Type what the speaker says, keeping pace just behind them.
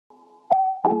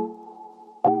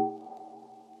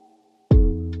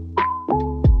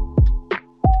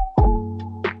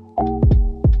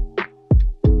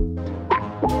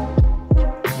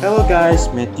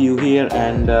guys, Matthew here,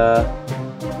 and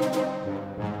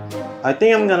I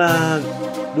think I'm gonna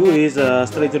do is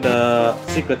straight to the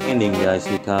secret ending, guys,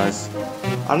 because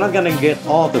I'm not gonna get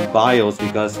all the bios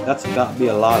because that's gotta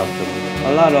be a lot of them,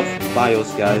 a lot of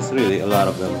bios, guys, really a lot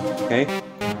of them. Okay,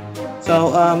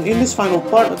 so in this final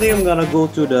part, I think I'm gonna go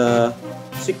to the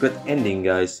secret ending,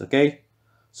 guys. Okay,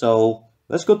 so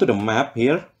let's go to the map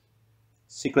here.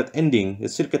 Secret ending,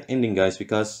 it's secret ending, guys,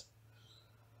 because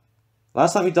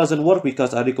last time it doesn't work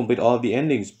because I already complete all the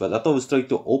endings, but I thought it was straight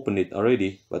to open it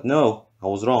already, but no, I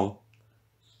was wrong.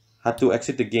 Had to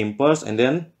exit the game first, and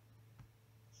then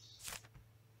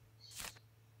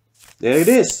there it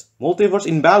is, Multiverse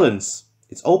Imbalance.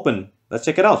 It's open. Let's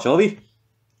check it out, shall we?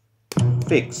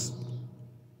 Fix.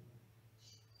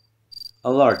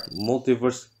 Alert,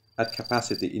 multiverse at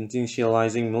capacity,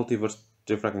 initializing multiverse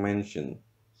defragmentation.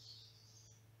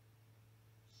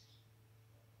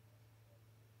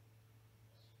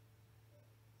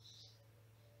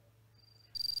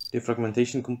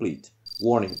 Defragmentation complete.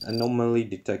 Warning, anomaly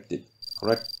detected.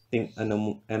 Correcting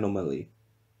anomaly.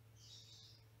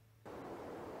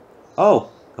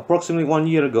 Oh, approximately 1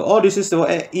 year ago. Oh, this is the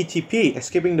ETP,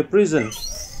 escaping the prison.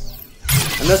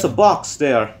 And there's a box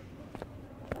there.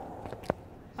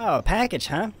 Oh, a package,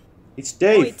 huh? It's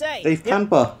Dave. Dave. Dave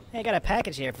Camper. Hey, I got a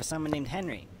package here for someone named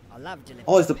Henry. I'll love delivery.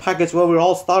 Oh, it's the package where we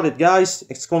all started, guys.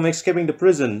 Escaping the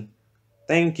prison.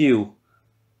 Thank you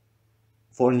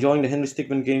for enjoying the Henry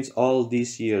Stickmin games all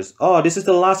these years. Oh, this is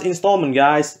the last installment,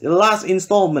 guys. The last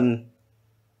installment.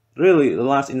 Really, the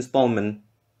last installment.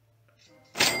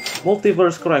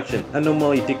 Multiverse correction.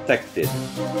 Anomaly detected.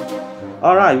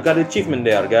 Alright, we got the achievement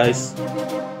there, guys.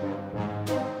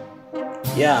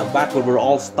 Yeah, back where we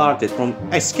all started, from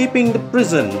escaping the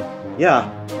prison. Yeah.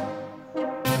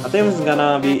 I think this is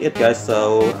gonna be it, guys.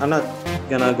 So I'm not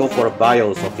gonna go for a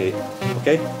bios, okay?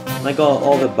 Okay? I got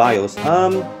all the bios.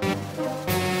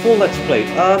 Full let's play.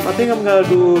 I think I'm gonna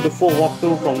do the full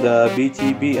walkthrough from the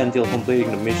BTB until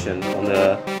completing the mission on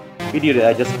the video that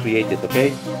I just created,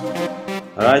 okay?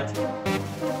 Alright.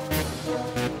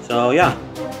 So yeah.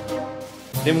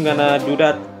 I think I'm gonna do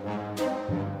that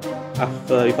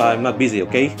after if I'm not busy,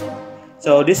 okay?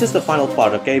 So this is the final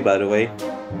part, okay, by the way.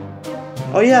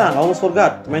 Oh yeah, I almost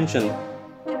forgot to mention.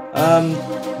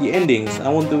 The endings. I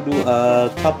want to do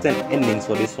top 10 endings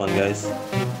for this one, guys.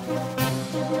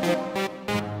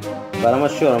 But I'm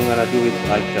not sure I'm gonna do it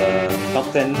like top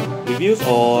 10 reviews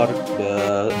or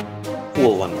the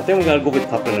full one. I think I'm gonna go with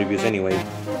top 10 reviews anyway.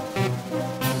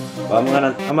 But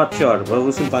I'm not sure, but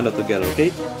we'll soon find out together,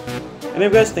 okay?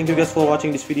 Anyway guys, thank you guys for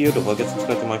watching this video. Don't forget to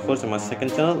subscribe to my first and my second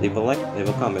channel. Leave a like, leave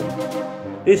a comment.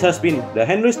 This has been the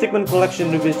Henry Stickmin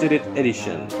Collection Revisited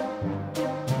Edition.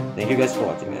 Thank you guys for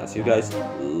watching. I'll see you guys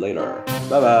later.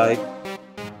 Bye bye.